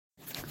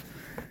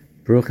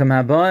Baruchim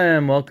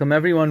Habayim, welcome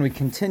everyone. We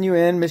continue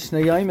in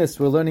Mishnah Yomis.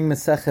 We're learning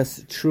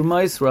Maseches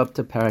Trumos. We're up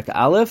to Parak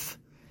Aleph,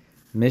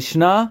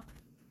 Mishnah,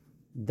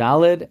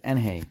 Dalid, and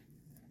Hey.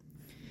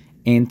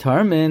 In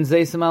Tarmin,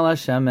 Zeisam al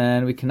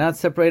Hashemen, we cannot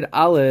separate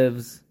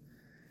olives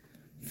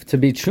to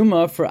be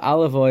Truma for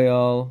olive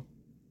oil.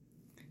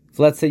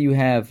 So let's say you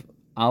have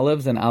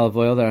olives and olive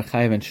oil that are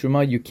Chayiv and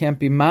Truma. You can't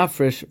be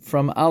mafresh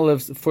from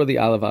olives for the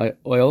olive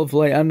oil.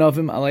 V'lei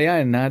anovim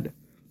alayayin, not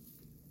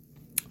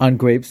on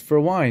grapes for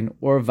wine,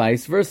 or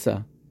vice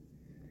versa.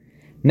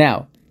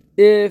 Now,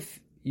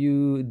 if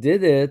you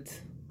did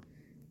it,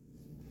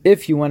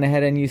 if you went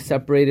ahead and you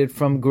separated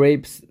from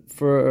grapes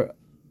for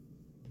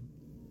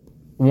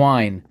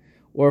wine,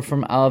 or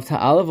from olive to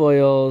olive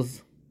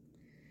oils,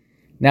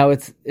 now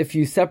it's, if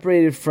you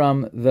separated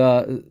from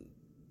the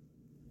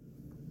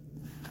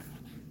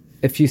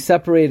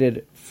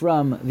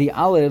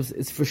olives,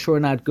 it's for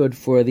sure not good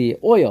for the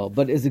oil,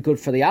 but is it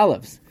good for the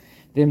olives?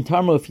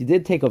 If you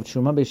did take off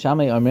truma,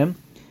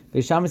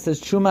 Beishamai says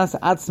trumas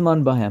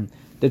atzman bahem.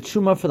 The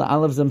truma for the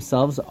olives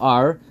themselves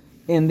are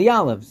in the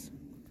olives.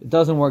 It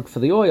doesn't work for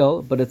the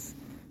oil, but it's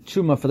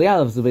truma for the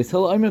olives. The Beis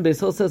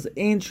Hillel says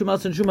ain't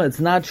trumas and truma.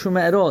 It's not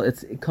truma at all.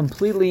 It's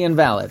completely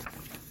invalid.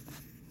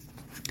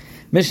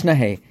 Mishnah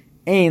Hey,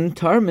 ein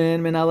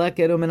tarmin min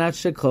aleket u min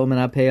shikho min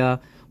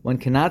apeya. One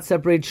cannot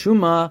separate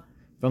truma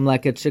from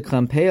leket, shikha,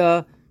 and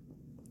peya.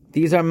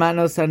 These are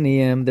matnos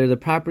aniyim. They're the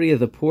property of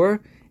the poor,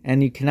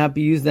 and you cannot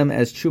use them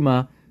as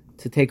truma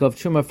to take off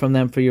truma from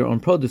them for your own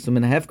produce. So,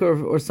 in a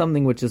hefker or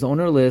something which is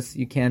ownerless,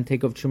 you can't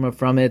take off truma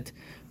from it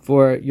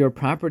for your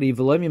property.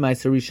 V'loimi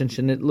ma'aser rishon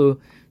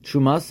shenitlu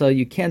trumasa.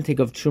 You can't take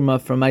off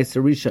truma from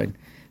ma'aser rishon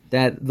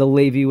that the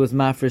Levi was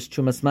mafresh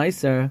trumas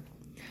ma'aser.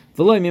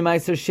 V'loimi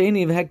ma'aser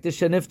sheni v'hektish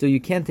sheniftu. You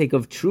can't take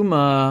off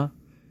truma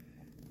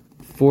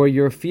for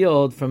your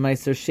field from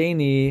ma'aser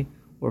sheni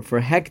or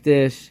for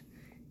hektish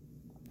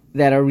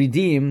that are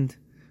redeemed.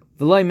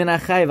 You can't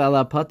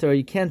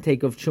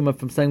take off truma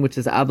from something which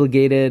is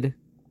obligated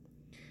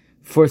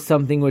for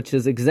something which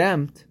is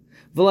exempt.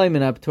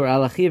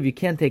 You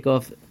can't take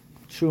off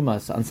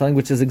truma on something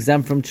which is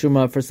exempt from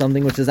truma for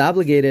something which is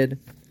obligated.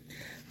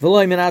 You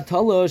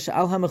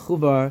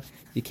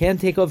can't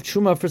take off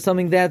truma for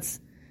something that's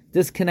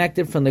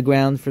disconnected from the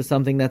ground for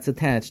something that's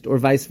attached, or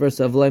vice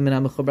versa.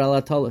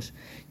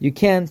 You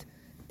can't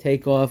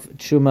take off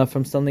truma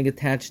from something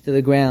attached to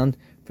the ground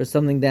for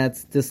something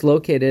that's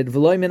dislocated.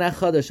 You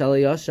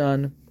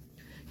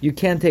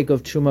can't take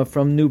off truma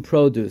from new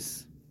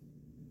produce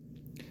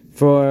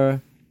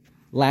for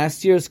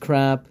last year's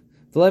crop.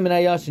 You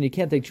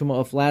can't take truma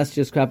off last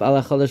year's crop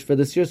for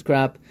this year's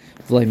crop.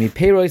 You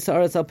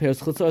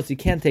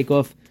can't take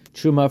off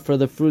truma for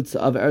the fruits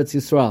of Eretz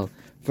Yisrael,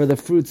 for the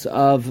fruits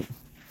of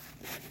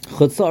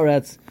Chutz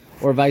La'aretz,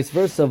 or vice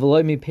versa.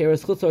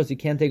 You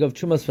can't take off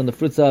trumas from the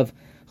fruits of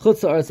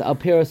Chutz La'aretz al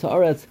Peres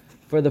Haaretz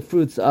for the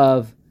fruits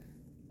of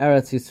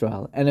Eretz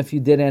Yisrael. And if you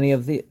did any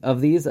of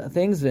these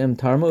things,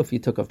 if you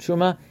took off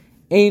truma,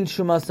 ain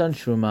truma son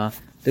truma.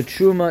 The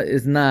truma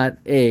is not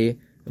a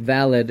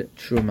valid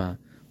truma.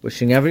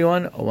 Wishing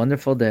everyone a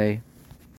wonderful day.